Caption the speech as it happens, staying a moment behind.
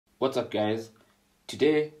What's up guys?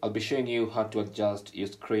 Today I'll be showing you how to adjust your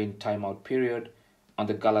screen timeout period on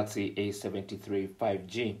the Galaxy A73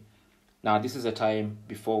 5G. Now this is a time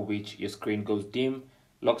before which your screen goes dim,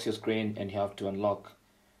 locks your screen and you have to unlock.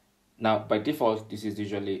 Now by default this is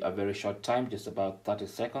usually a very short time, just about 30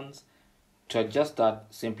 seconds. To adjust that,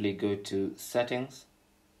 simply go to settings.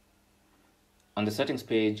 On the settings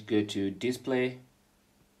page, go to display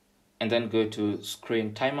and then go to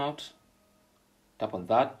screen timeout. Tap on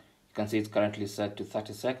that. You can see it's currently set to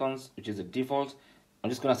 30 seconds, which is the default. I'm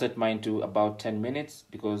just going to set mine to about 10 minutes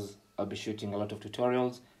because I'll be shooting a lot of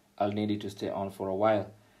tutorials. I'll need it to stay on for a while.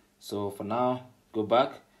 So for now, go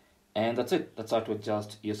back and that's it. That's how to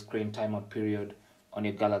adjust your screen timeout period on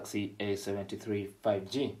your Galaxy A73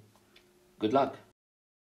 5G. Good luck.